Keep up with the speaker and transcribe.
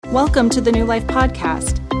Welcome to the New Life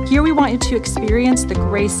Podcast. Here we want you to experience the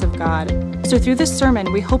grace of God. So through this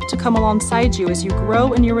sermon, we hope to come alongside you as you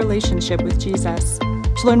grow in your relationship with Jesus.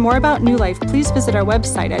 To learn more about New Life, please visit our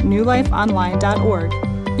website at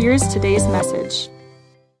newlifeonline.org. Here's today's message.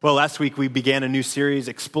 Well, last week we began a new series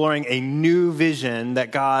exploring a new vision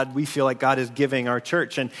that we feel like God is giving our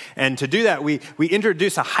church. And to do that, we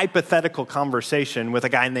introduce a hypothetical conversation with a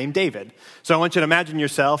guy named David. So I want you to imagine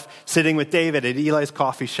yourself sitting with David at Eli's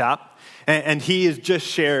coffee shop, and he has just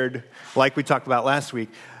shared, like we talked about last week,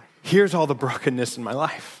 here's all the brokenness in my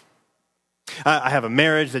life. I have a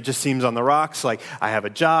marriage that just seems on the rocks. Like I have a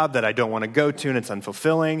job that I don't want to go to and it's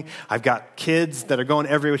unfulfilling. I've got kids that are going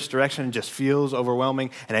every which direction and just feels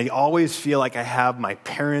overwhelming. And I always feel like I have my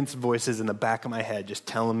parents' voices in the back of my head just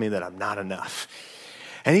telling me that I'm not enough.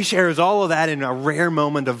 And he shares all of that in a rare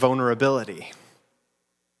moment of vulnerability.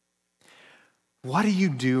 What do you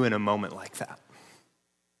do in a moment like that?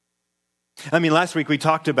 I mean, last week we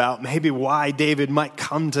talked about maybe why David might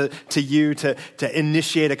come to you to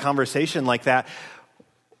initiate a conversation like that.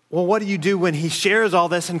 Well, what do you do when he shares all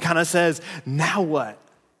this and kind of says, now what?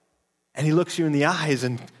 And he looks you in the eyes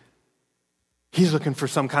and he's looking for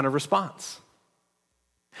some kind of response.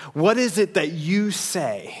 What is it that you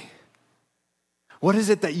say? What is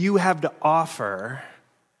it that you have to offer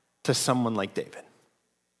to someone like David?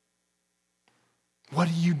 What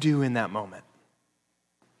do you do in that moment?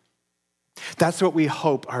 That's what we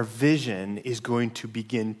hope our vision is going to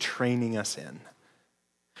begin training us in.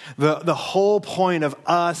 The whole point of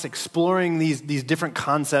us exploring these different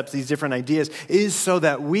concepts, these different ideas, is so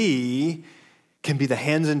that we can be the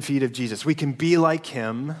hands and feet of Jesus. We can be like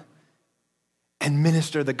him and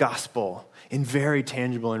minister the gospel in very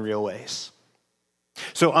tangible and real ways.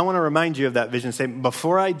 So I want to remind you of that vision statement.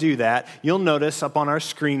 Before I do that, you'll notice up on our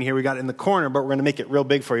screen here, we got it in the corner, but we're going to make it real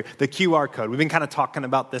big for you, the QR code. We've been kind of talking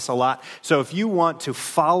about this a lot. So if you want to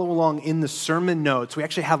follow along in the sermon notes, we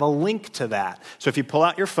actually have a link to that. So if you pull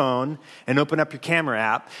out your phone and open up your camera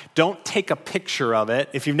app, don't take a picture of it.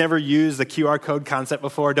 If you've never used the QR code concept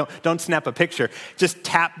before, don't snap a picture. Just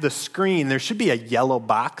tap the screen. There should be a yellow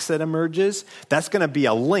box that emerges. That's going to be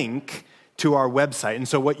a link to our website. And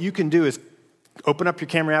so what you can do is open up your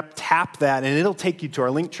camera app, tap that, and it'll take you to our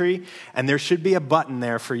link tree, and there should be a button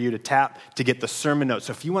there for you to tap to get the sermon notes.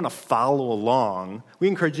 So if you want to follow along, we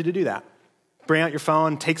encourage you to do that. Bring out your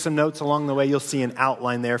phone, take some notes along the way. You'll see an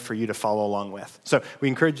outline there for you to follow along with. So we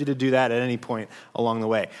encourage you to do that at any point along the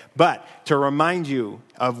way. But to remind you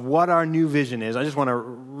of what our new vision is, I just want to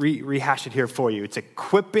rehash it here for you. It's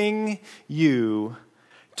equipping you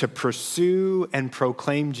to pursue and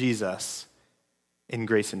proclaim Jesus in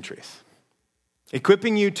grace and truth.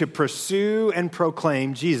 Equipping you to pursue and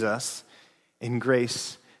proclaim Jesus in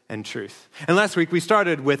grace and truth. And last week we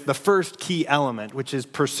started with the first key element, which is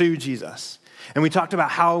pursue Jesus. And we talked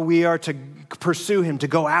about how we are to pursue him, to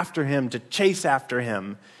go after him, to chase after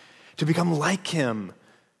him, to become like him,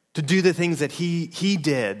 to do the things that he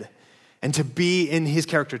did, and to be in his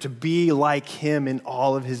character, to be like him in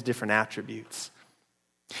all of his different attributes.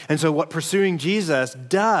 And so what pursuing Jesus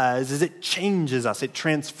does is it changes us, it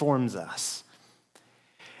transforms us.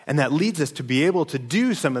 And that leads us to be able to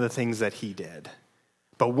do some of the things that he did.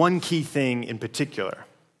 But one key thing in particular,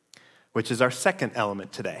 which is our second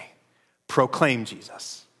element today, proclaim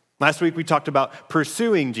Jesus. Last week we talked about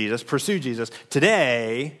pursuing Jesus, pursue Jesus.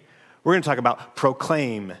 Today, we're going to talk about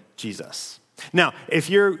proclaim Jesus. Now, if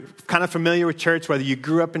you're kind of familiar with church, whether you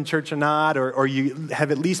grew up in church or not, or you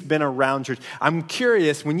have at least been around church, I'm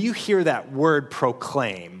curious, when you hear that word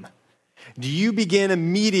proclaim, do you begin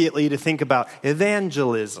immediately to think about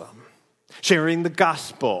evangelism, sharing the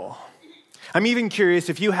gospel? I'm even curious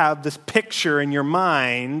if you have this picture in your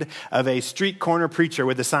mind of a street corner preacher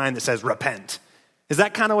with a sign that says, repent. Is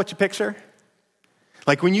that kind of what you picture?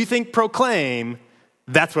 Like when you think proclaim,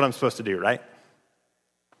 that's what I'm supposed to do, right?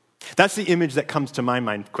 That's the image that comes to my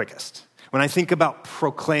mind quickest. When I think about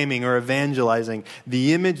proclaiming or evangelizing,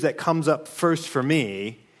 the image that comes up first for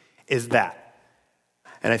me is that.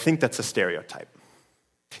 And I think that's a stereotype.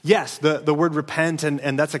 Yes, the word repent,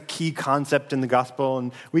 and that's a key concept in the gospel,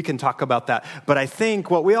 and we can talk about that. But I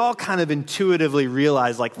think what we all kind of intuitively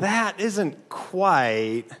realize, like, that isn't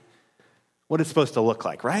quite what it's supposed to look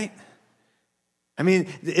like, right? I mean,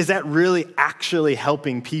 is that really actually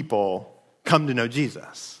helping people come to know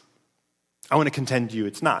Jesus? I want to contend to you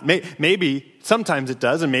it's not. Maybe sometimes it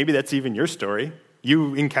does, and maybe that's even your story.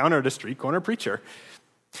 You encountered a street corner preacher.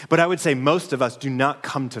 But I would say most of us do not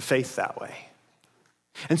come to faith that way.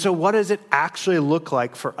 And so what does it actually look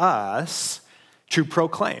like for us to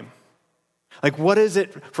proclaim? Like, what is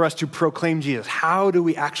it for us to proclaim Jesus? How do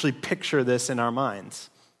we actually picture this in our minds?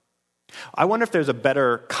 I wonder if there's a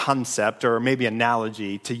better concept or maybe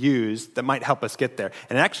analogy to use that might help us get there.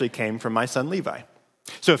 And it actually came from my son Levi.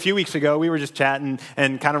 So a few weeks ago, we were just chatting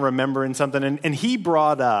and kind of remembering something, and he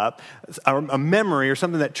brought up a memory or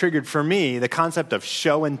something that triggered for me the concept of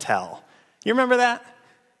show and tell. You remember that?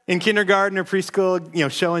 In kindergarten or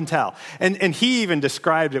preschool, show and tell. And he even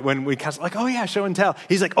described it when we kind of like, oh yeah, show and tell.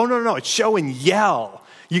 He's like, oh no, it's show and yell.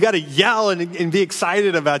 You got to yell and be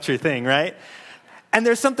excited about your thing, right? And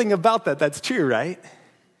there's something about that that's true, right?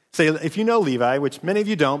 So if you know Levi, which many of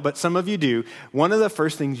you don't, but some of you do, one of the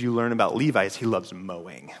first things you learn about Levi is he loves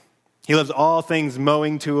mowing. He loves all things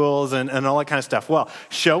mowing tools and all that kind of stuff. Well,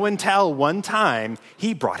 show and tell, one time,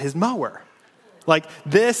 he brought his mower. Like,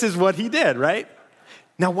 this is what he did, right?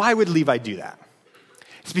 Now, why would Levi do that?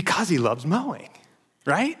 It's because he loves mowing,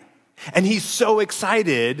 right? And he's so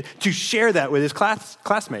excited to share that with his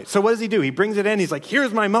classmates. So what does he do? He brings it in, he's like,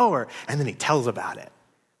 here's my mower, and then he tells about it.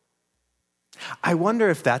 I wonder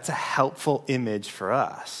if that's a helpful image for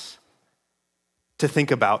us to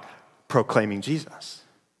think about proclaiming Jesus.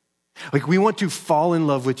 Like, we want to fall in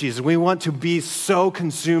love with Jesus. We want to be so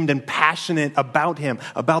consumed and passionate about him,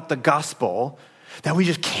 about the gospel, that we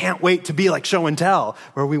just can't wait to be like show and tell,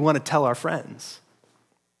 where we want to tell our friends.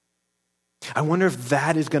 I wonder if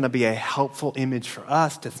that is going to be a helpful image for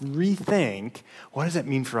us to rethink, what does it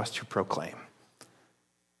mean for us to proclaim?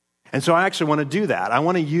 And so I actually want to do that. I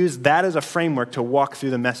want to use that as a framework to walk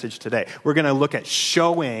through the message today. We're going to look at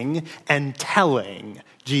showing and telling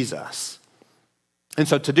Jesus. And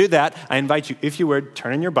so to do that, I invite you, if you would,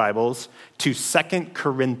 turn in your Bibles to 2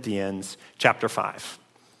 Corinthians chapter 5.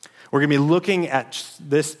 We're going to be looking at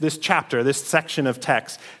this chapter, this section of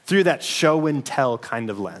text, through that show and tell kind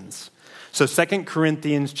of lens. So 2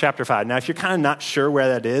 Corinthians chapter 5. Now, if you're kind of not sure where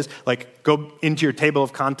that is, like go into your table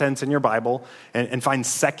of contents in your Bible and find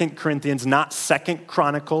 2 Corinthians, not 2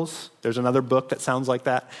 Chronicles. There's another book that sounds like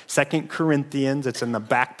that. 2 Corinthians, it's in the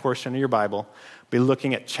back portion of your Bible. We'll be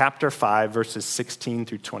looking at chapter 5, verses 16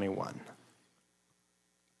 through 21.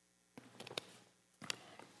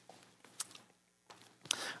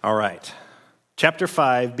 All right. Chapter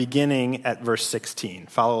 5, beginning at verse 16.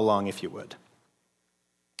 Follow along if you would.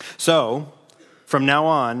 So, from now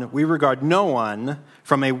on, we regard no one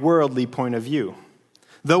from a worldly point of view.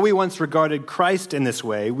 Though we once regarded Christ in this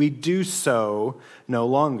way, we do so no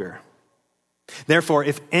longer. Therefore,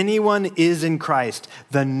 if anyone is in Christ,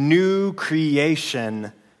 the new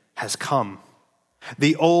creation has come.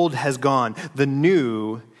 The old has gone. The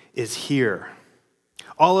new is here.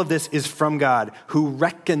 All of this is from God, who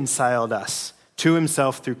reconciled us to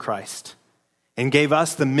himself through Christ and gave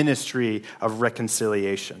us the ministry of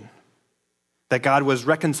reconciliation. That God was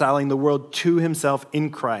reconciling the world to himself in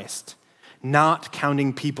Christ, not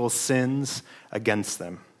counting people's sins against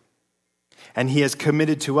them. And he has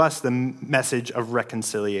committed to us the message of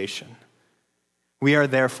reconciliation. We are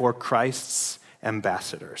therefore Christ's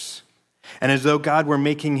ambassadors. And as though God were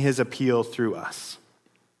making his appeal through us,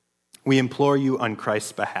 we implore you on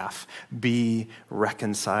Christ's behalf, be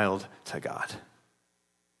reconciled to God.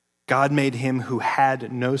 God made him who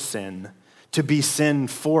had no sin to be sin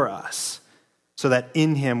for us, so that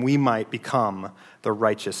in him we might become the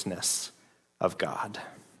righteousness of God.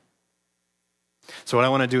 So what I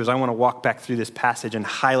want to do is I want to walk back through this passage and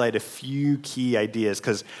highlight a few key ideas,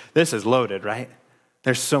 because this is loaded, right?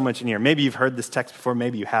 There's so much in here. Maybe you've heard this text before,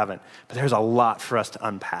 maybe you haven't, but there's a lot for us to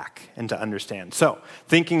unpack and to understand. So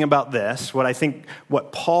thinking about this,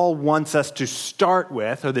 what Paul wants us to start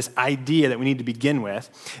with, or this idea that we need to begin with,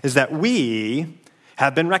 is that we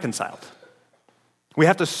have been reconciled. We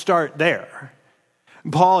have to start there.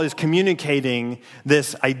 Paul is communicating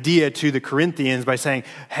this idea to the Corinthians by saying,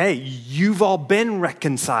 hey, you've all been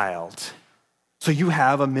reconciled. So you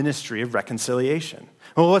have a ministry of reconciliation.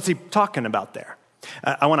 Well, what's he talking about there?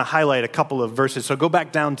 I want to highlight a couple of verses. So go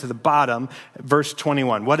back down to the bottom, verse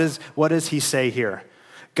 21. What does he say here?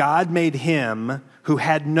 God made him who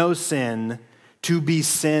had no sin to be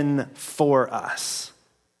sin for us,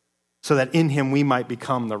 so that in him we might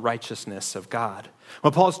become the righteousness of God.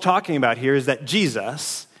 What Paul's talking about here is that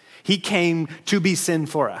Jesus, he came to be sin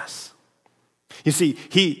for us. You see,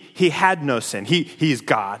 he had no sin. He's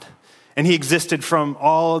God. And he existed from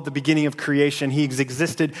all of the beginning of creation. He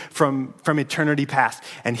existed from eternity past.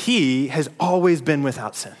 And he has always been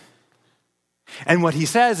without sin. And what he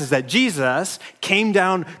says is that Jesus came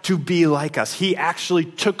down to be like us. He actually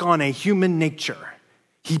took on a human nature.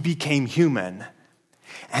 He became human.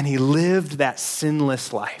 And he lived that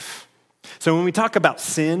sinless life. So when we talk about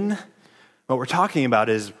sin, what we're talking about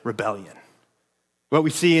is rebellion. What we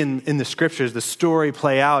see in the scriptures, the story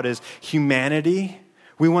play out is humanity.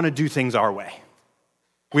 We want to do things our way.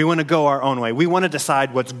 We want to go our own way. We want to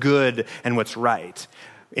decide what's good and what's right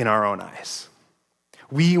in our own eyes.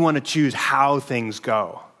 We want to choose how things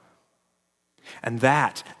go. And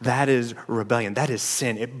that is rebellion. That is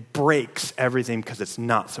sin. It breaks everything because it's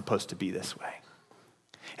not supposed to be this way.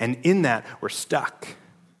 And in that, we're stuck.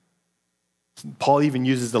 Paul even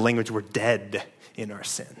uses the language, we're dead in our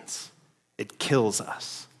sins. It kills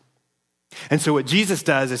us. And so what Jesus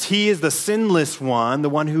does is he is the sinless one, the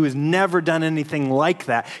one who has never done anything like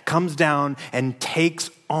that, comes down and takes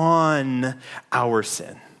on our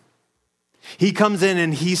sin. He comes in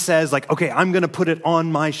and he says, like, okay, I'm going to put it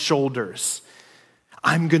on my shoulders.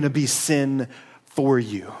 I'm going to be sin for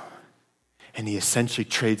you. And he essentially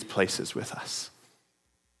trades places with us.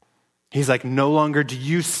 He's like, no longer do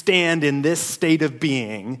you stand in this state of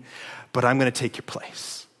being, but I'm going to take your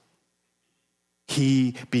place.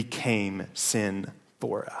 He became sin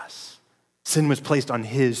for us. Sin was placed on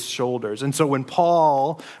his shoulders. And so when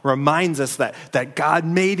Paul reminds us that God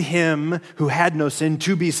made him who had no sin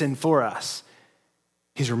to be sin for us,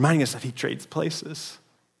 he's reminding us that he trades places.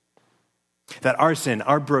 That our sin,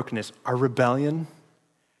 our brokenness, our rebellion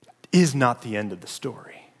is not the end of the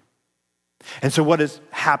story. And so what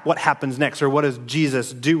happens next, or what does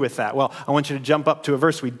Jesus do with that? Well, I want you to jump up to a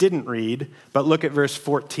verse we didn't read, but look at verse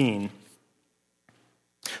 14.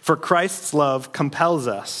 For Christ's love compels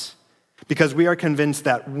us, because we are convinced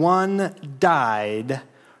that one died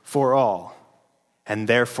for all, and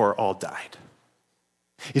therefore all died.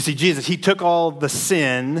 You see, Jesus, he took all the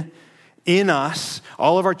sin in us,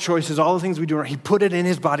 all of our choices, all the things we do, he put it in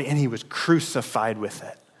his body, and he was crucified with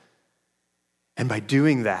it. And by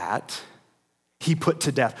doing that, he put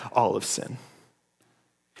to death all of sin.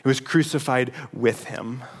 It was crucified with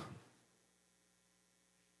him.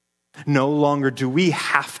 No longer do we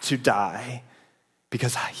have to die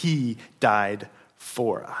because he died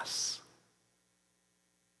for us.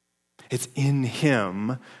 It's in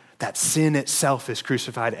him that sin itself is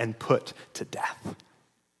crucified and put to death.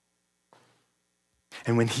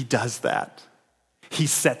 And when he does that, he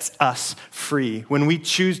sets us free. When we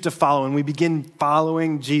choose to follow and we begin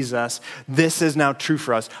following Jesus, this is now true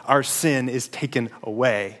for us. Our sin is taken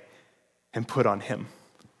away and put on him.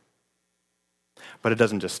 But it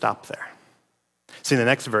doesn't just stop there. See, the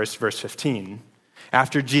next verse, verse 15,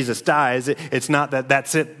 after Jesus dies, it's not that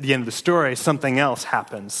that's it, the end of the story. Something else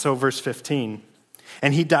happens. So verse 15,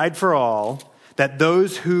 and he died for all, that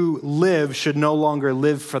those who live should no longer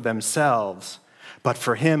live for themselves, but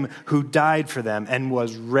for him who died for them and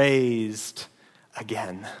was raised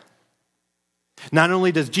again. Not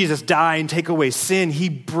only does Jesus die and take away sin, he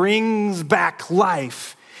brings back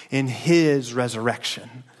life in his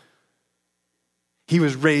resurrection. He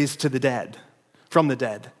was raised to the dead, from the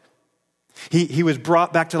dead. He was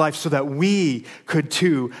brought back to life so that we could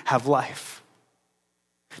too have life.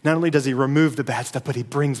 Not only does he remove the bad stuff, but he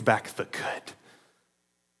brings back the good.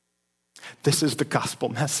 This is the gospel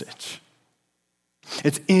message.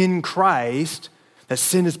 It's in Christ that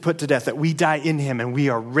sin is put to death, that we die in him and we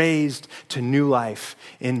are raised to new life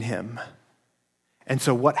in him. And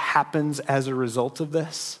so what happens as a result of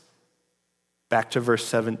this? Back to verse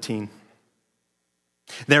 17.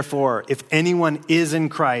 Therefore, if anyone is in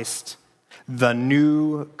Christ, the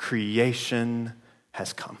new creation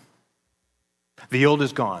has come. The old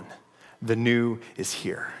is gone. The new is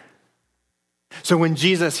here. So when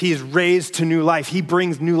Jesus, he is raised to new life, he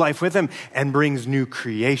brings new life with him and brings new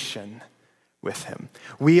creation with him.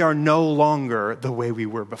 We are no longer the way we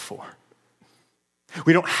were before.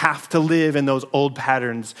 We don't have to live in those old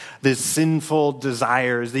patterns, these sinful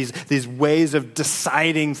desires, these ways of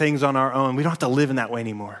deciding things on our own. We don't have to live in that way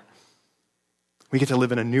anymore. We get to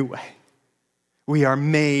live in a new way. We are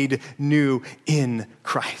made new in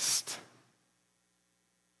Christ.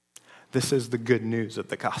 This is the good news of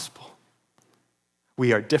the gospel.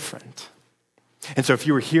 We are different. And so if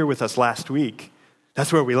you were here with us last week,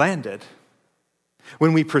 that's where we landed.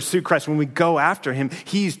 When we pursue Christ, when we go after him,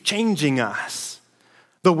 he's changing us.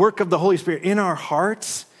 The work of the Holy Spirit in our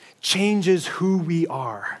hearts changes who we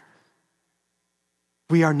are.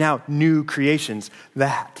 We are now new creations.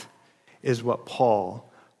 That is what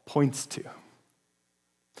Paul points to.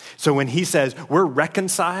 So when he says we're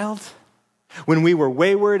reconciled, when we were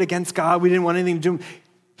wayward against God, we didn't want anything to do,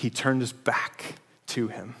 he turned us back to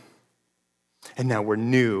him. And now we're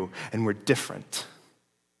new and we're different.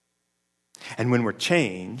 And when we're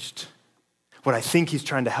changed, what I think he's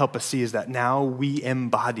trying to help us see is that now we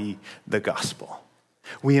embody the gospel.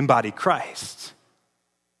 We embody Christ.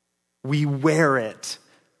 We wear it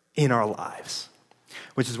in our lives.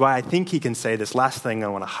 Which is why I think he can say this last thing I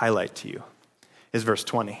want to highlight to you is verse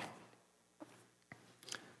 20.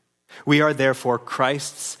 We are therefore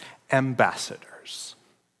Christ's ambassadors,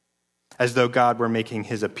 as though God were making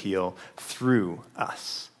his appeal through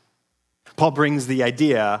us. Paul brings the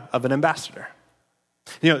idea of an ambassador.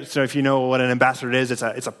 So if you know what an ambassador is,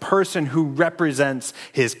 it's a person who represents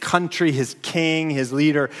his country, his king, his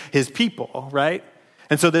leader, his people, right?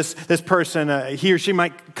 And so this person, he or she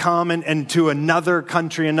might come and to another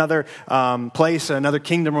country, another place, another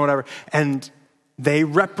kingdom or whatever, and they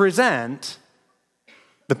represent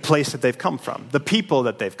the place that they've come from, the people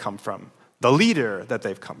that they've come from, the leader that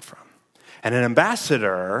they've come from. And an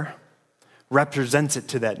ambassador represents it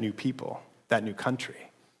to that new people, that new country.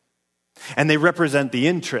 And they represent the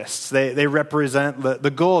interests. They represent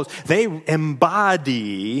the goals. They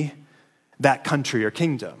embody that country or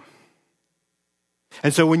kingdom.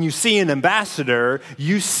 And so when you see an ambassador,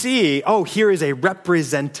 you see, here is a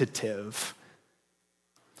representative.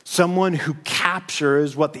 Someone who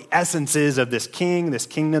captures what the essence is of this king, this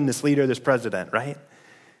kingdom, this leader, this president, right?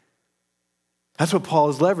 That's what Paul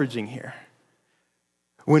is leveraging here.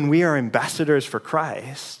 When we are ambassadors for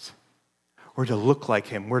Christ, we're to look like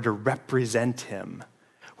him. We're to represent him.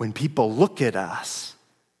 When people look at us,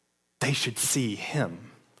 they should see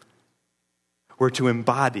him. We're to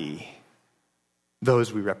embody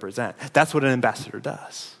those we represent. That's what an ambassador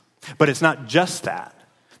does. But it's not just that.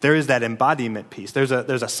 There is that embodiment piece. There's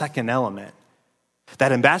a second element.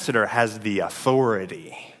 That ambassador has the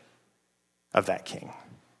authority of that king,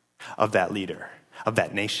 of that leader, of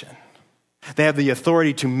that nation. They have the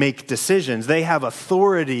authority to make decisions. They have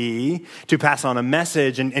authority to pass on a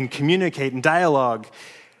message and communicate and dialogue.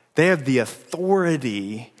 They have the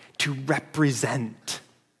authority to represent.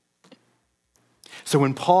 So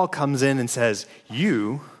when Paul comes in and says,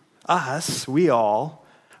 you, us, we all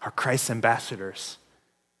are Christ's ambassadors.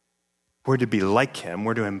 We're to be like him.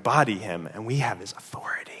 We're to embody him. And we have his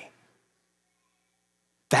authority.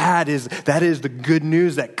 That is the good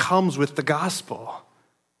news that comes with the gospel.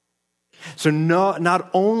 So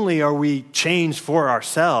not only are we changed for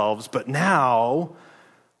ourselves, but now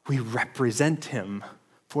we represent him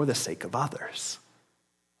for the sake of others.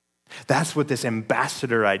 That's what this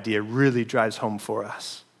ambassador idea really drives home for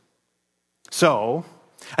us. So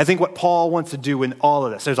I think what Paul wants to do in all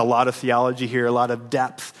of this, there's a lot of theology here, a lot of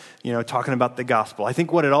depth, talking about the gospel. I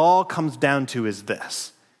think what it all comes down to is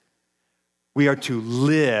this. We are to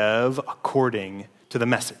live according to the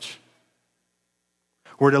message.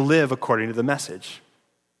 We're to live according to the message.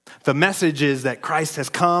 The message is that Christ has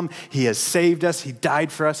come, he has saved us, he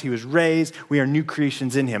died for us, he was raised, we are new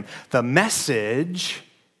creations in him. The message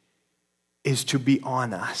is to be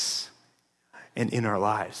on us and in our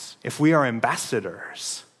lives. If we are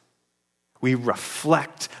ambassadors, we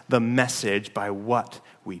reflect the message by what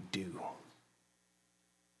we do.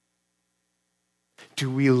 Do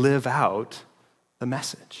we live out the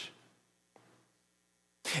message?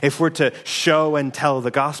 If we're to show and tell the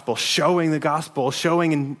gospel, showing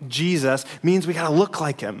in Jesus means we got to look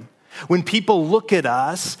like him. When people look at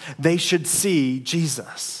us, they should see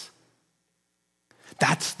Jesus.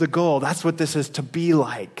 That's the goal. That's what this is to be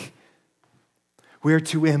like. We're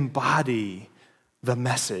to embody the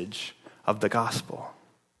message of the gospel.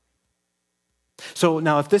 So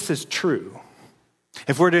now if this is true,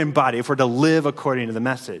 if we're to embody, if we're to live according to the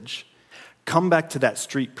message, come back to that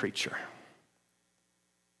street preacher.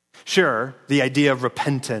 Sure, the idea of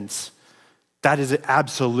repentance, that is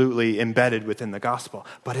absolutely embedded within the gospel.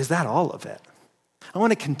 But is that all of it? I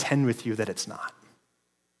want to contend with you that it's not.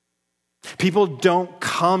 People don't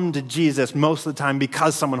come to Jesus most of the time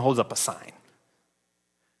because someone holds up a sign.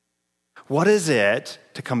 What is it,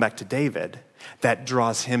 to come back to David, that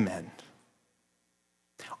draws him in?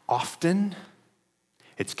 Often,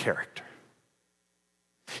 it's character.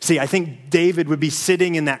 See, I think David would be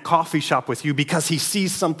sitting in that coffee shop with you because he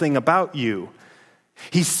sees something about you.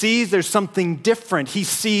 He sees there's something different. He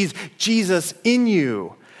sees Jesus in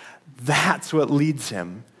you. That's what leads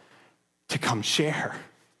him to come share,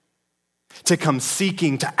 to come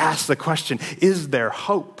seeking, to ask the question, is there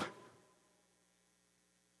hope?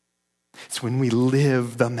 It's when we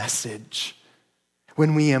live the message,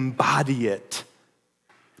 when we embody it,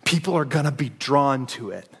 people are going to be drawn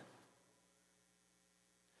to it.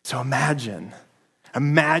 So imagine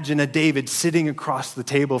a David sitting across the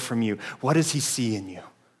table from you. What does he see in you?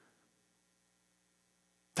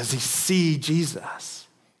 Does he see Jesus?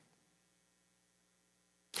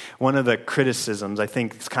 One of the criticisms, I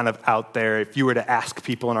think it's kind of out there, if you were to ask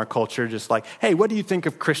people in our culture, just like, hey, what do you think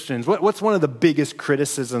of Christians? What's one of the biggest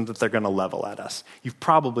criticisms that they're going to level at us? You've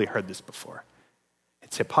probably heard this before.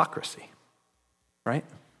 It's hypocrisy, right?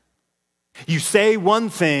 You say one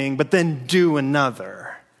thing, but then do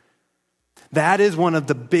another. That is one of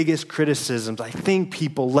the biggest criticisms I think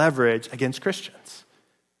people leverage against Christians.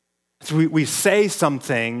 So we say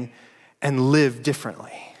something and live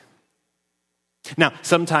differently. Now,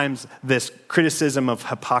 sometimes this criticism of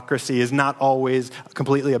hypocrisy is not always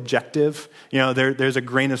completely objective. There's a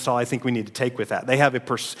grain of salt I think we need to take with that. They have a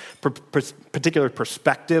particular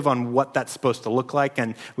perspective on what that's supposed to look like,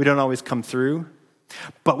 and we don't always come through.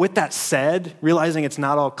 But with that said, realizing it's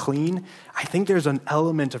not all clean, I think there's an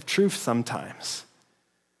element of truth sometimes.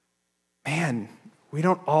 Man, we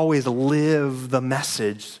don't always live the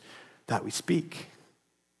message that we speak.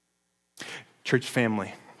 Church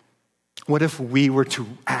family, what if we were to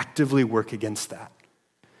actively work against that?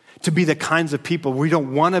 To be the kinds of people, we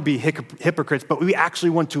don't want to be hypocrites, but we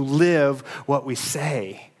actually want to live what we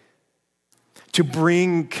say. To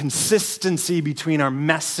bring consistency between our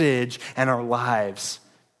message and our lives.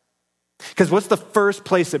 Because what's the first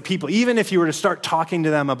place that people, even if you were to start talking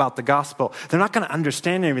to them about the gospel, they're not going to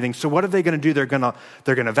understand everything. So what are they going to do? They're going to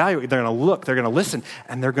evaluate, they're going to look, they're going to listen,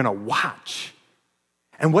 and they're going to watch.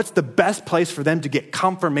 And what's the best place for them to get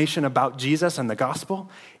confirmation about Jesus and the gospel?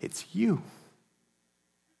 It's you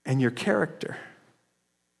and your character.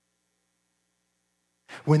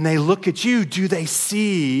 When they look at you, do they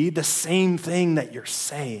see the same thing that you're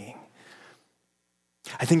saying?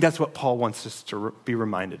 I think that's what Paul wants us to be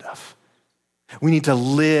reminded of. We need to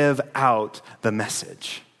live out the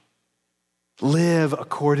message. Live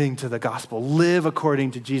according to the gospel. Live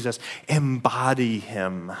according to Jesus. Embody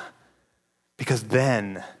him. Because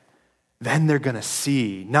then they're going to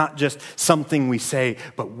see not just something we say,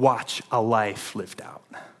 but watch a life lived out.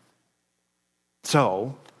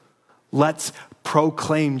 So, let's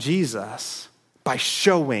proclaim Jesus by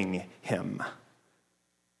showing him.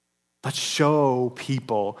 Let's show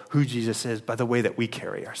people who Jesus is by the way that we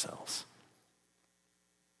carry ourselves.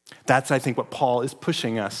 That's, I think, what Paul is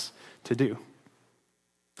pushing us to do.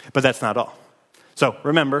 But that's not all. So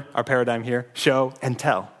remember our paradigm here, show and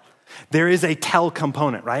tell. There is a tell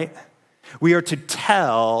component, right? We are to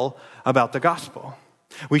tell about the gospel.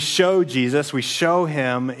 We show Jesus, we show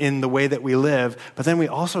him in the way that we live, but then we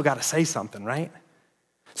also got to say something, right?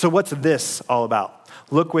 So what's this all about?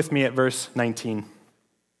 Look with me at verse 19.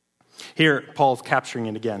 Here, Paul's capturing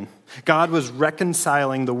it again. God was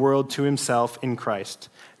reconciling the world to himself in Christ,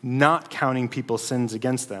 not counting people's sins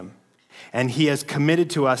against them. And he has committed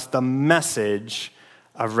to us the message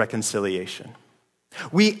of reconciliation.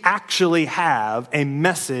 We actually have a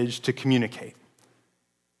message to communicate.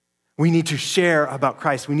 We need to share about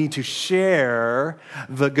Christ. We need to share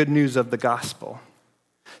the good news of the gospel.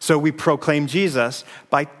 So we proclaim Jesus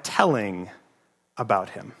by telling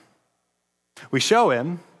about him. We show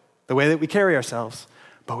him the way that we carry ourselves,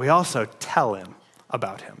 but we also tell him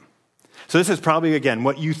about him. So this is probably, again,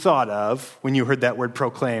 what you thought of when you heard that word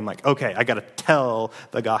proclaim, like, okay, I got to tell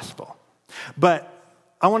the gospel. But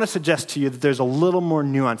I want to suggest to you that there's a little more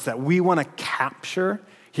nuance that we want to capture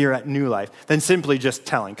here at New Life than simply just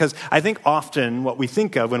telling. Because I think often what we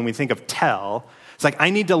think of when we think of tell, it's like, I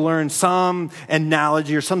need to learn some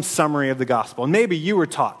analogy or some summary of the gospel. And maybe you were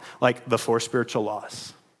taught, like, the 4 spiritual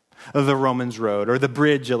laws, or the Romans Road, or the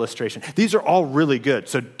bridge illustration. These are all really good,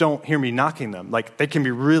 so don't hear me knocking them. Like, they can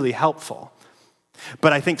be really helpful.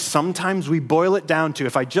 But I think sometimes we boil it down to,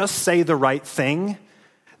 if I just say the right thing,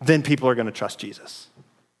 then people are going to trust Jesus.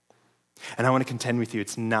 And I want to contend with you,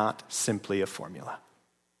 it's not simply a formula.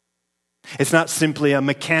 It's not simply a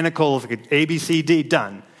mechanical A, B, C, D,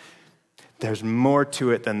 done. There's more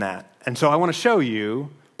to it than that. And so I want to show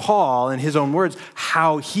you, Paul, in his own words,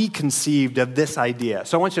 how he conceived of this idea.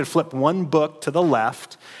 So I want you to flip one book to the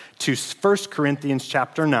left to 1 Corinthians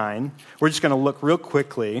chapter 9. We're just going to look real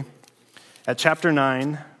quickly at chapter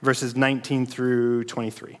 9, verses 19 through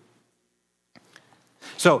 23.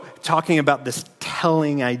 So talking about this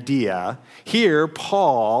telling idea, here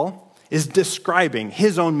Paul is describing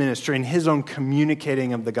his own ministry and his own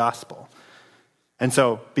communicating of the gospel. And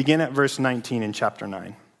so begin at verse 19 in chapter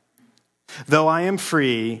 9. Though I am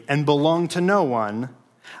free and belong to no one,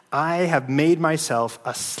 I have made myself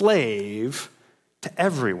a slave to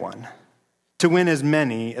everyone to win as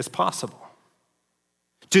many as possible.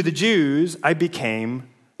 To the Jews, I became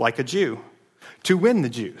like a Jew to win the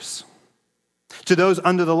Jews. To those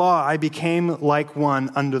under the law, I became like one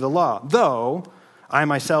under the law, though I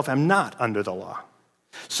myself am not under the law,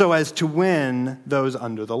 so as to win those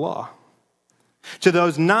under the law. To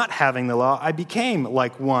those not having the law, I became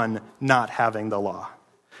like one not having the law,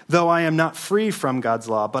 though I am not free from God's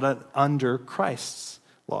law, but under Christ's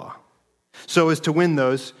law, so as to win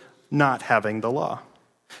those not having the law.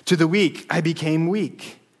 To the weak, I became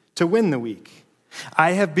weak to win the weak.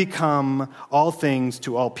 I have become all things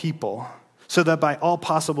to all people, so that by all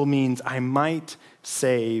possible means I might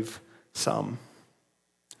save some.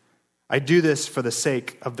 I do this for the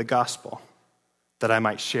sake of the gospel, that I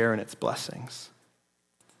might share in its blessings.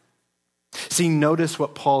 See, notice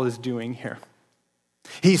what Paul is doing here.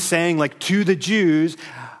 He's saying, like, to the Jews,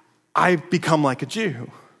 I've become like a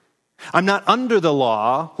Jew. I'm not under the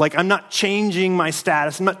law, like I'm not changing my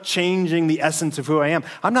status, I'm not changing the essence of who I am.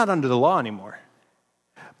 I'm not under the law anymore.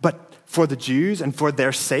 But for the Jews and for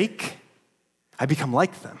their sake, I become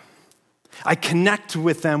like them. I connect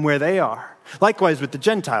with them where they are. Likewise with the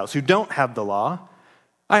Gentiles who don't have the law,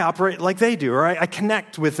 I operate like they do, or I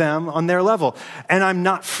connect with them on their level. And I'm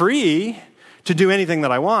not free to do anything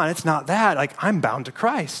that I want. It's not that. Like, I'm bound to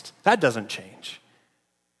Christ. That doesn't change.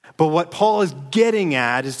 But what Paul is getting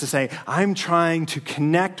at is to say, I'm trying to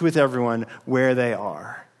connect with everyone where they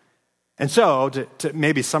are. And so, to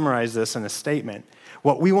maybe summarize this in a statement,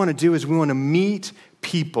 what we want to do is we want to meet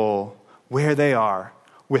people where they are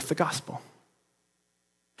with the gospel.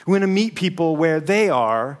 We want to meet people where they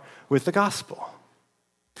are with the gospel.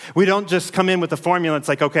 We don't just come in with a formula. It's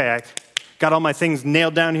like, okay, I got all my things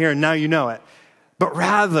nailed down here and now you know it. But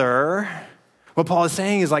rather, what Paul is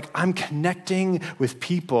saying is like, I'm connecting with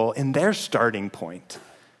people in their starting point.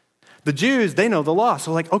 The Jews, they know the law.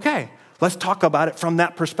 So like, okay, let's talk about it from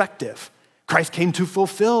that perspective. Christ came to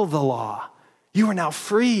fulfill the law. You are now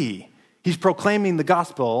free. He's proclaiming the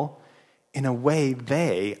gospel in a way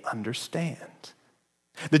they understand.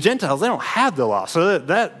 The Gentiles, they don't have the law, so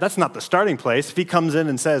that's not the starting place. If he comes in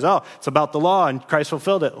and says, oh, it's about the law and Christ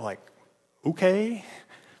fulfilled it, like, okay.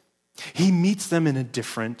 He meets them in a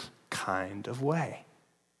different kind of way.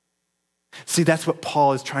 See, that's what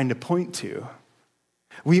Paul is trying to point to.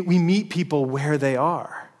 We meet people where they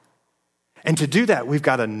are. And to do that, we've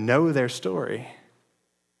got to know their story.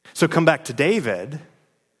 So come back to David.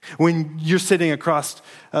 When you're sitting across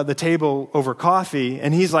the table over coffee,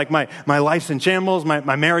 and he's like, my life's in shambles,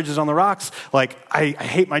 my marriage is on the rocks, like, I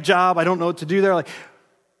hate my job, I don't know what to do there. Like,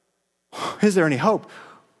 is there any hope?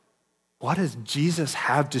 What does Jesus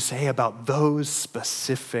have to say about those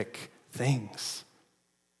specific things?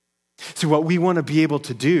 See, what we want to be able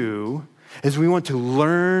to do is we want to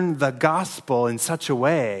learn the gospel in such a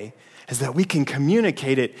way as that we can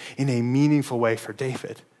communicate it in a meaningful way for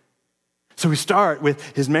David. So we start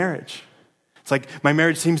with his marriage. It's like, my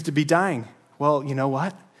marriage seems to be dying. Well, you know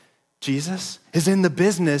what? Jesus is in the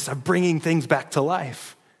business of bringing things back to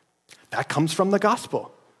life. That comes from the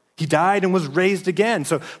gospel. He died and was raised again.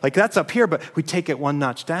 So like, that's up here, but we take it one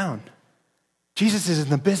notch down. Jesus is in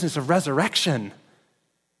the business of resurrection.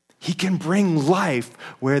 He can bring life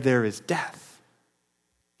where there is death.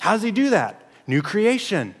 How does he do that? New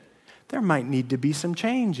creation. There might need to be some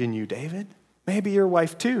change in you, David. Maybe your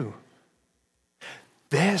wife too.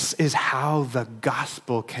 This is how the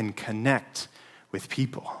gospel can connect with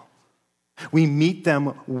people. We meet them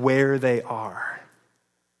where they are.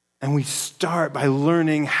 And we start by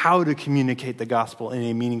learning how to communicate the gospel in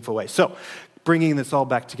a meaningful way. So, bringing this all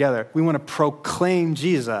back together, we want to proclaim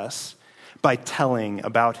Jesus by telling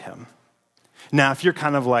about him. Now, if you're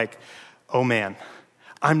kind of like, oh man,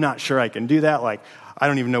 I'm not sure I can do that. Like, I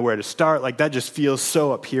don't even know where to start. Like, that just feels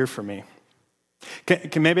so up here for me.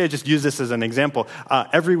 Can maybe I just use this as an example?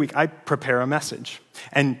 Every week I prepare a message,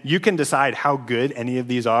 and you can decide how good any of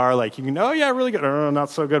these are. Like, you can, oh yeah, really good, oh, not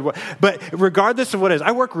so good. But regardless of what it is,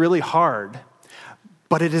 I work really hard,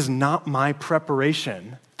 but it is not my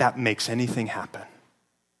preparation that makes anything happen.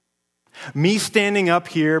 Me standing up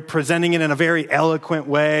here, presenting it in a very eloquent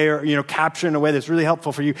way, or capturing in a way that's really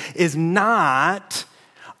helpful for you, is not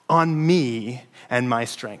on me and my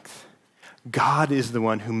strength. God is the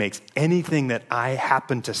one who makes anything that I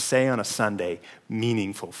happen to say on a Sunday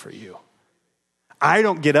meaningful for you. I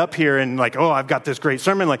don't get up here and like, oh, I've got this great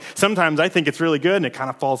sermon. Like, sometimes I think it's really good and it kind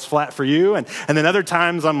of falls flat for you. And then other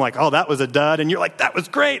times I'm like, oh, that was a dud. And you're like, that was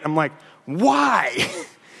great. I'm like, why?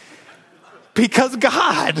 Because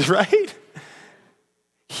God, right?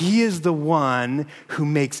 He is the one who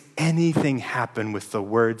makes anything happen with the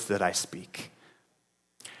words that I speak.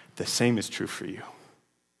 The same is true for you.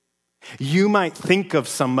 You might think of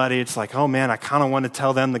somebody, it's like, oh man, I kind of want to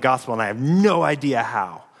tell them the gospel and I have no idea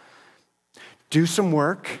how. Do some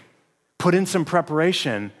work, put in some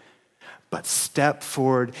preparation, but step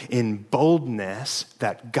forward in boldness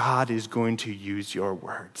that God is going to use your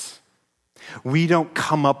words. We don't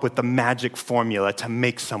come up with the magic formula to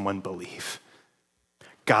make someone believe.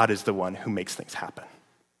 God is the one who makes things happen.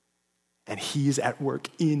 And he's at work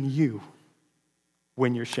in you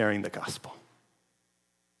when you're sharing the gospel.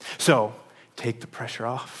 So, take the pressure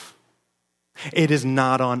off. It is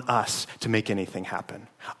not on us to make anything happen.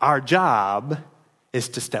 Our job is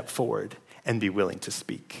to step forward and be willing to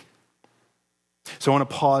speak. So I want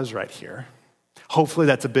to pause right here. Hopefully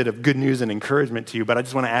that's a bit of good news and encouragement to you, but I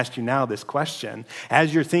just want to ask you now this question.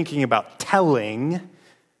 As you're thinking about telling,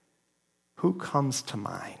 who comes to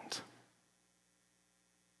mind?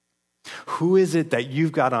 Who is it that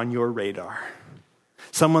you've got on your radar?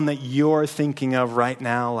 Someone that you're thinking of right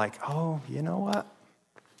now, like, oh, you know what?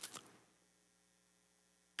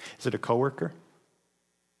 Is it a coworker?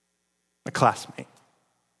 A classmate?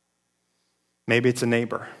 Maybe it's a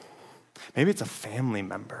neighbor. Maybe it's a family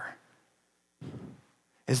member.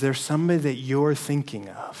 Is there somebody that you're thinking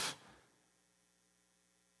of?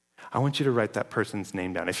 I want you to write that person's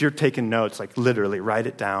name down. If you're taking notes, like literally write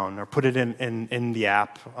it down or put it in the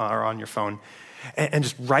app or on your phone and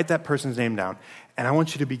just write that person's name down. And I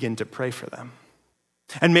want you to begin to pray for them.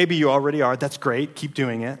 And maybe you already are. That's great. Keep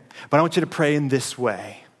doing it. But I want you to pray in this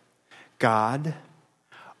way. God,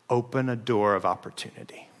 open a door of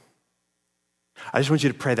opportunity. I just want you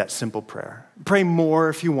to pray that simple prayer. Pray more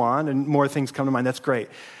if you want, and more things come to mind. That's great.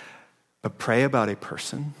 But pray about a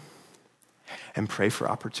person and pray for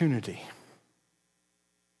opportunity.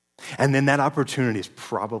 And then that opportunity is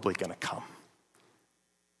probably going to come.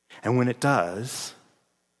 And when it does,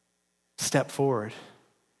 step forward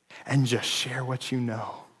and just share what you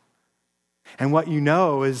know. And what you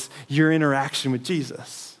know is your interaction with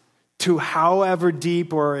Jesus. To however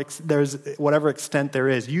deep or there's whatever extent there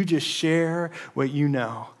is, you just share what you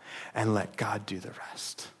know and let God do the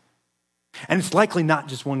rest. And it's likely not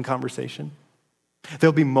just one conversation.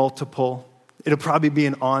 There'll be multiple. It'll probably be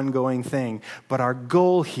an ongoing thing. But our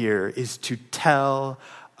goal here is to tell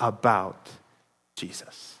about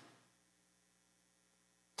Jesus.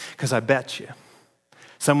 Because I bet you,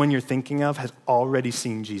 someone you're thinking of has already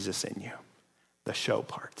seen Jesus in you, the show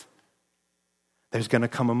part. There's going to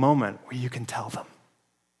come a moment where you can tell them.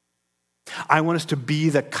 I want us to be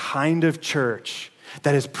the kind of church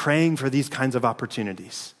that is praying for these kinds of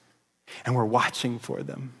opportunities. And we're watching for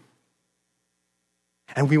them.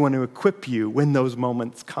 And we want to equip you when those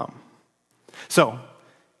moments come. So,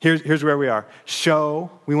 here's where we are.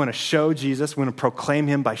 We want to show Jesus. We want to proclaim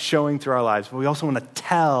him by showing through our lives. But we also want to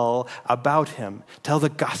tell about him. Tell the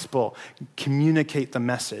gospel. Communicate the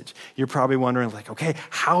message. You're probably wondering, like, okay,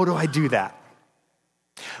 how do I do that?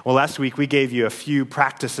 Well, last week we gave you a few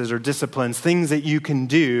practices or disciplines, things that you can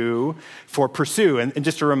do for pursue. And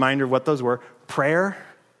just a reminder of what those were: prayer,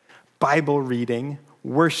 Bible reading,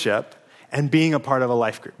 worship, and being a part of a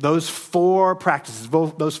life group. Those four practices,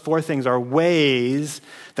 those four things are ways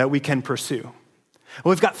that we can pursue.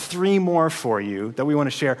 Well, we've got three more for you that we want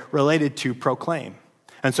to share related to proclaim.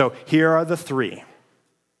 And so here are the three.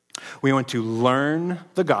 We want to learn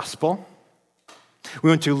the gospel. We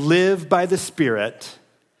want to live by the Spirit.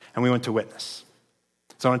 And we want to witness.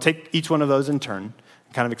 So I want to take each one of those in turn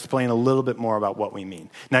and kind of explain a little bit more about what we mean.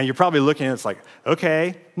 Now, you're probably looking at it, it's like,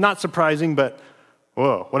 okay, not surprising, but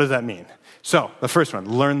whoa, what does that mean? So the first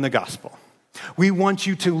one, learn the gospel. We want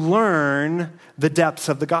you to learn the depths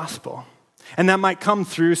of the gospel. And that might come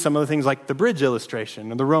through some of the things like the bridge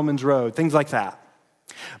illustration or the Romans road, things like that.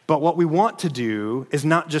 But what we want to do is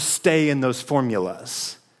not just stay in those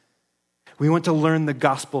formulas. We want to learn the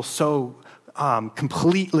gospel so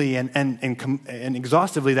completely and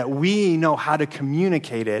exhaustively that we know how to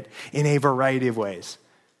communicate it in a variety of ways.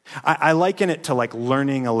 I liken it to like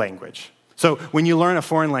learning a language. So when you learn a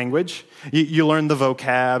foreign language, you learn the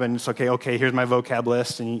vocab, and it's okay, here's my vocab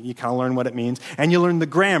list, and you kind of learn what it means. And you learn the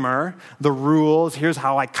grammar, the rules, here's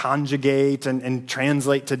how I conjugate and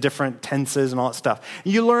translate to different tenses and all that stuff.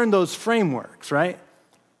 You learn those frameworks, right?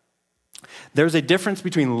 There's a difference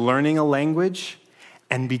between learning a language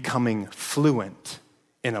and becoming fluent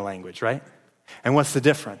in a language, right? And what's the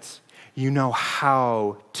difference? You know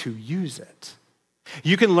how to use it.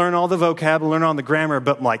 You can learn all the vocab, learn all the grammar,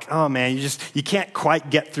 but like, oh man, you can't quite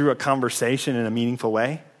get through a conversation in a meaningful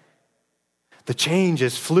way. The change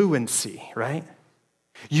is fluency, right?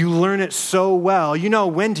 You learn it so well. You know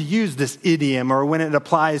when to use this idiom or when it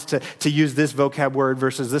applies to use this vocab word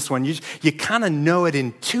versus this one. You kind of know it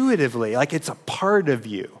intuitively, like it's a part of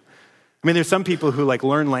you. I mean, there's some people who like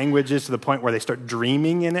learn languages to the point where they start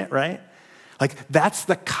dreaming in it, right? Like that's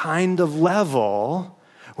the kind of level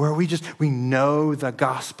where we know the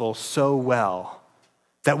gospel so well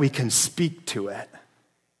that we can speak to it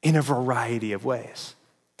in a variety of ways.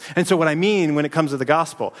 And so what I mean when it comes to the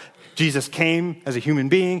gospel, Jesus came as a human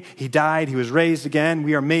being, he died, he was raised again,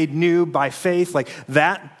 we are made new by faith, like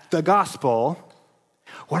that, the gospel.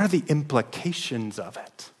 What are the implications of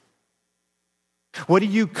it? What do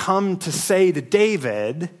you come to say to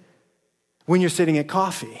David when you're sitting at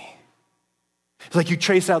coffee? It's like you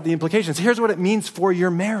trace out the implications. Here's what it means for your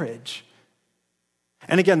marriage.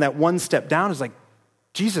 And again, that one step down is like,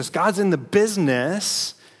 Jesus, God's in the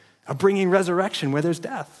business of bringing resurrection where there's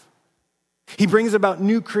death. He brings about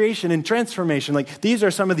new creation and transformation. Like, these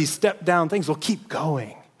are some of these step down things. We'll keep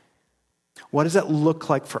going. What does it look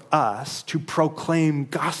like for us to proclaim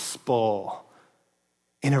gospel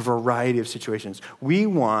in a variety of situations? We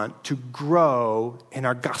want to grow in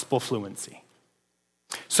our gospel fluency.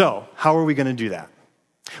 So, how are we going to do that?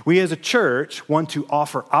 We as a church want to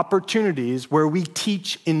offer opportunities where we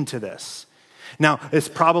teach into this. Now, this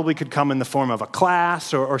probably could come in the form of a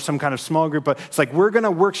class or some kind of small group, but it's like we're going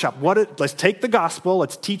to workshop. Let's take the gospel,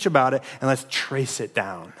 let's teach about it, and let's trace it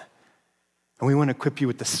down. And we want to equip you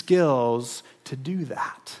with the skills to do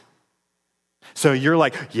that. So you're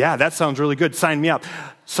like, yeah, that sounds really good. Sign me up.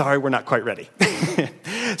 Sorry, we're not quite ready.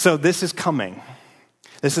 So this is coming.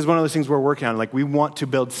 This is one of those things we're working on. Like, we want to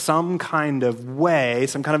build some kind of way,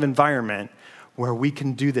 some kind of environment where we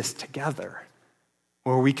can do this together,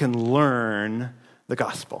 where we can learn the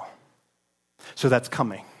gospel. So that's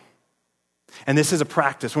coming. And this is a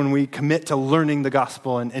practice. When we commit to learning the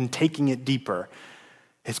gospel and taking it deeper,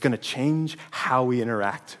 it's going to change how we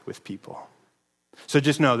interact with people. So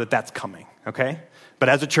just know that that's coming, okay? But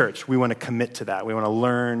as a church, we want to commit to that. We want to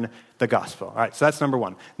learn the gospel. All right, so that's number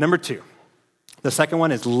one. Number two, the second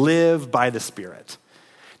one is live by the Spirit.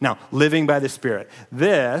 Now, living by the Spirit.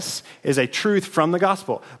 This is a truth from the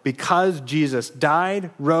gospel. Because Jesus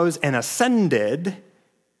died, rose, and ascended,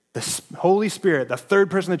 the Holy Spirit, the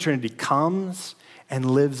third person of the Trinity, comes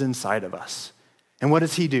and lives inside of us. And what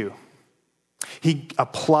does he do? He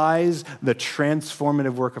applies the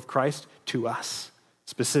transformative work of Christ to us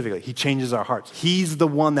specifically. He changes our hearts. He's the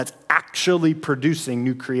one that's actually producing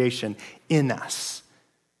new creation in us.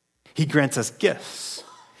 He grants us gifts.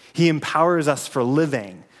 He empowers us for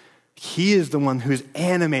living. He is the one who's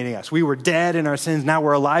animating us. We were dead in our sins. Now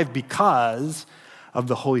we're alive because of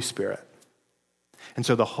the Holy Spirit. And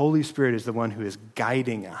so the Holy Spirit is the one who is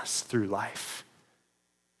guiding us through life.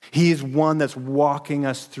 He is one that's walking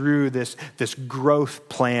us through this growth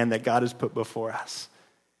plan that God has put before us.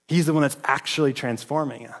 He's the one that's actually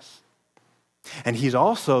transforming us. And he's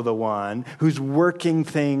also the one who's working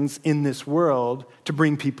things in this world to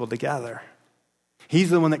bring people together. He's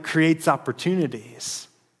the one that creates opportunities.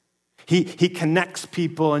 He connects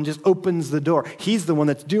people and just opens the door. He's the one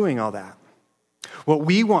that's doing all that. What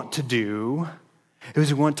we want to do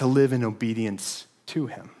is we want to live in obedience to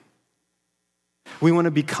him. We want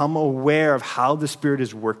to become aware of how the Spirit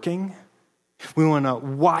is working. We want to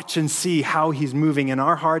watch and see how he's moving in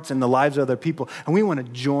our hearts and the lives of other people. And we want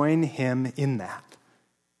to join him in that.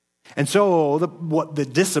 And so the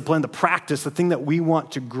discipline, the practice, the thing that we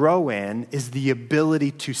want to grow in is the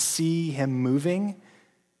ability to see him moving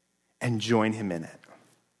and join him in it.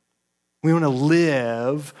 We want to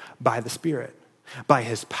live by the Spirit, by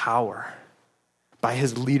his power, by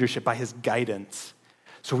his leadership, by his guidance.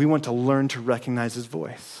 So we want to learn to recognize his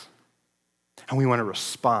voice. And we want to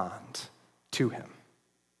respond to him.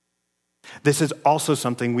 This is also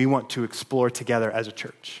something we want to explore together as a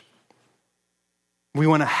church. We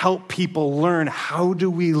want to help people learn, how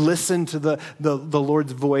do we listen to the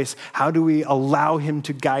Lord's voice? How do we allow him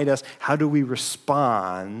to guide us? How do we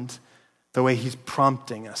respond the way he's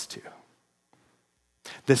prompting us to?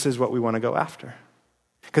 This is what we want to go after.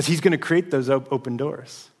 Because he's going to create those open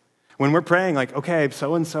doors. When we're praying, like, okay,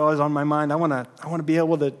 so-and-so is on my mind, I want to be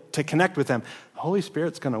able to connect with them. The Holy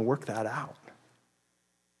Spirit's going to work that out.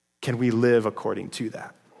 Can we live according to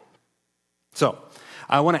that? So,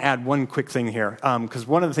 I want to add one quick thing here, because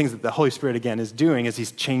one of the things that the Holy Spirit, again, is doing is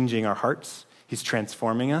he's changing our hearts. He's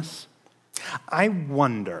transforming us. I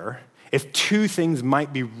wonder if two things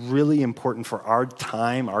might be really important for our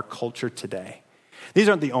time, our culture today. These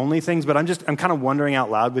aren't the only things, but I'm kind of wondering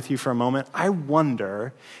out loud with you for a moment. I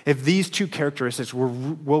wonder if these two characteristics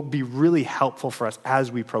will be really helpful for us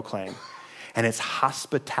as we proclaim. And it's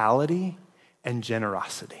hospitality and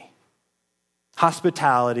generosity.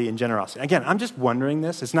 Hospitality and generosity. Again, I'm just wondering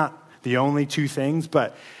this. It's not the only two things,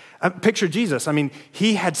 but picture Jesus. I mean,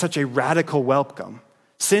 he had such a radical welcome.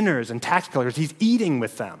 Sinners and tax collectors, he's eating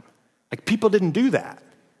with them. Like, people didn't do that.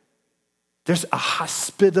 There's a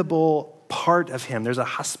hospitable part of him. There's a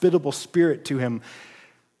hospitable spirit to him.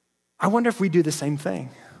 I wonder if we do the same thing.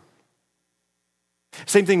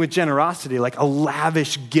 Same thing with generosity, like a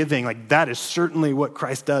lavish giving. Like, that is certainly what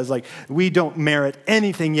Christ does. Like, we don't merit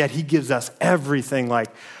anything, yet he gives us everything. Like,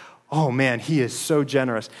 oh man, he is so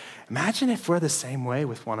generous. Imagine if we're the same way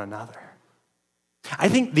with one another. I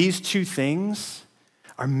think these two things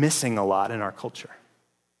are missing a lot in our culture.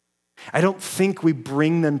 I don't think we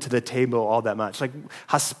bring them to the table all that much. Like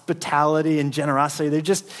hospitality and generosity,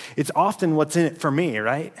 it's often what's in it for me,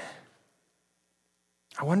 right?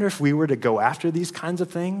 I wonder if we were to go after these kinds of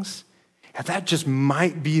things, if that just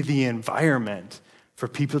might be the environment for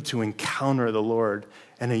people to encounter the Lord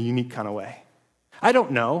in a unique kind of way. I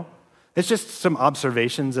don't know. It's just some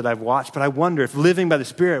observations that I've watched, but I wonder if living by the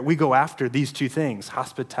Spirit, we go after these two things,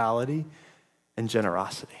 hospitality and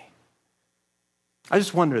generosity. I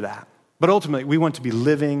just wonder that. But ultimately, we want to be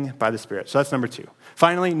living by the Spirit. So that's number 2.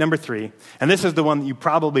 Finally, number 3, and this is the one that you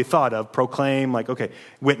probably thought of, proclaim,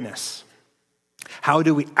 witness. How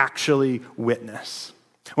do we actually witness?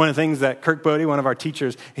 One of the things that Kirk Bodie, one of our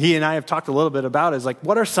teachers, he and I have talked a little bit about is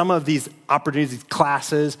what are some of these opportunities, these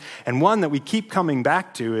classes? And one that we keep coming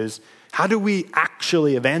back to is, how do we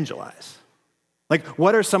actually evangelize?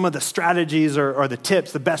 What are some of the strategies or the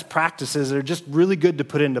tips, the best practices that are just really good to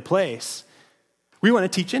put into place? We want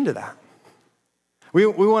to teach into that. We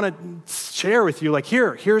want to share with you,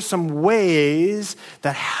 here's some ways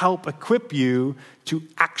that help equip you to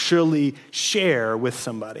actually share with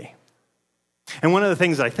somebody. And one of the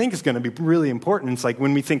things that I think is going to be really important is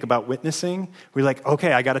when we think about witnessing, we're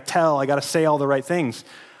okay, I got to say all the right things.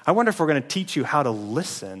 I wonder if we're going to teach you how to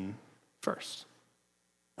listen first.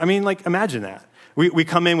 I mean, imagine that. We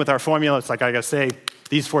come in with our formula. It's I got to say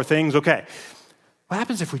these 4 things. Okay. What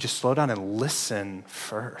happens if we just slow down and listen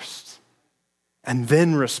first and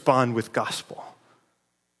then respond with gospel?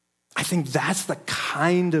 I think that's the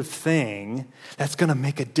kind of thing that's going to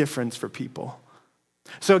make a difference for people.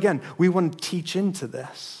 So again, we want to teach into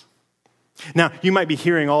this. Now, you might be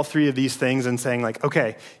hearing all 3 of these things and saying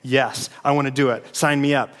okay, yes, I want to do it. Sign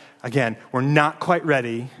me up. Again, we're not quite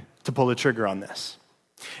ready to pull the trigger on this.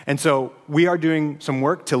 And so we are doing some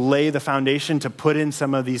work to lay the foundation to put in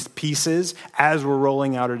some of these pieces as we're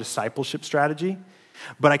rolling out our discipleship strategy.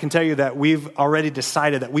 But I can tell you that we've already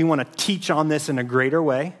decided that we want to teach on this in a greater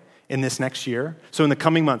way in this next year. So in the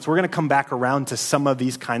coming months, we're going to come back around to some of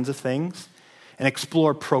these kinds of things and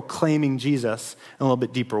explore proclaiming Jesus in a little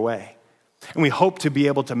bit deeper way. And we hope to be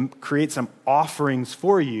able to create some offerings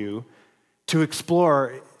for you to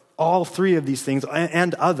explore all 3 of these things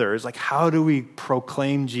and others, how do we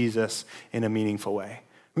proclaim Jesus in a meaningful way?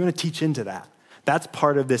 We're going to teach into that. That's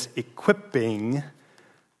part of this equipping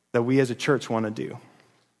that we as a church want to do.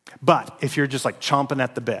 But if you're just chomping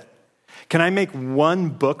at the bit, can I make one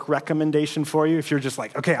book recommendation for you? If you're just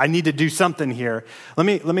okay, I need to do something here. Let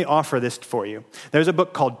me offer this for you. There's a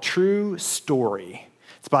book called True Story.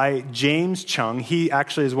 It's by James Chung. He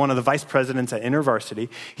actually is one of the vice presidents at InterVarsity.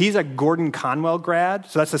 He's a Gordon Conwell grad,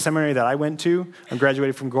 so that's the seminary that I went to. I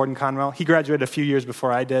graduated from Gordon Conwell. He graduated a few years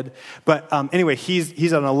before I did. But anyway,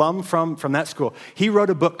 he's an alum from that school. He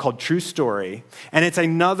wrote a book called True Story, and it's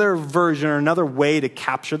another version or another way to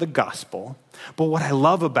capture the gospel. But what I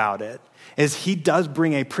love about it is he does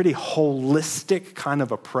bring a pretty holistic kind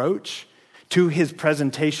of approach to his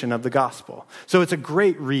presentation of the gospel. So it's a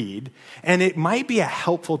great read, and it might be a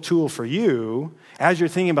helpful tool for you as you're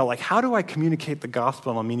thinking about how do I communicate the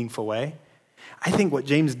gospel in a meaningful way? I think what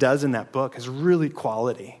James does in that book is really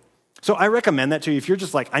quality. So I recommend that to you. If you're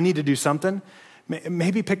just I need to do something,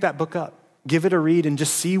 maybe pick that book up, give it a read, and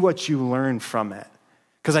just see what you learn from it.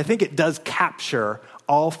 Because I think it does capture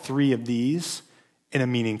all 3 of these in a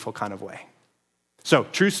meaningful kind of way. So,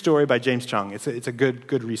 True Story by James Chung. It's a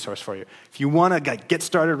good resource for you. If you want to get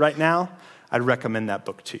started right now, I'd recommend that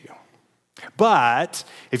book to you. But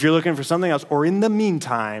if you're looking for something else, or in the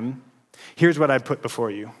meantime, here's what I'd put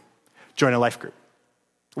before you. Join a life group.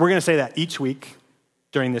 We're going to say that each week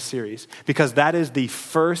during this series, because that is the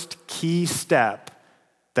first key step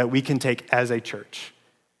that we can take as a church.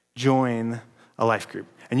 Join a life group.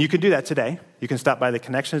 And you can do that today. You can stop by the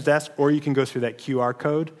connections desk, or you can go through that QR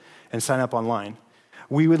code and sign up online.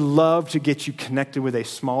 We would love to get you connected with a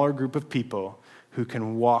smaller group of people who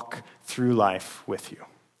can walk through life with you.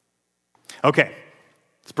 Okay,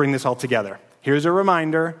 let's bring this all together. Here's a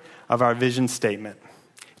reminder of our vision statement.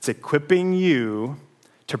 It's equipping you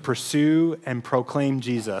to pursue and proclaim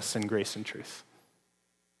Jesus in grace and truth.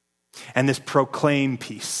 And this proclaim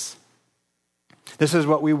piece, this is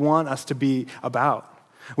what we want us to be about.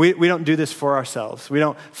 We don't do this for ourselves. We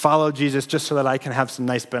don't follow Jesus just so that I can have some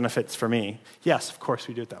nice benefits for me. Yes, of course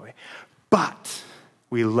we do it that way. But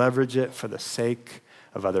we leverage it for the sake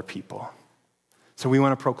of other people. So we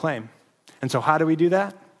want to proclaim. And so how do we do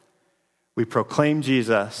that? We proclaim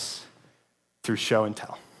Jesus through show and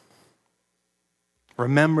tell.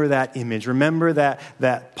 Remember that image. Remember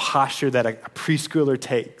that posture that a preschooler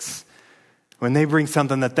takes when they bring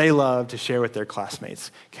something that they love to share with their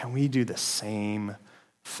classmates. Can we do the same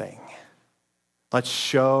thing? Let's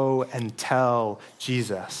show and tell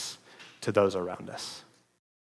Jesus to those around us.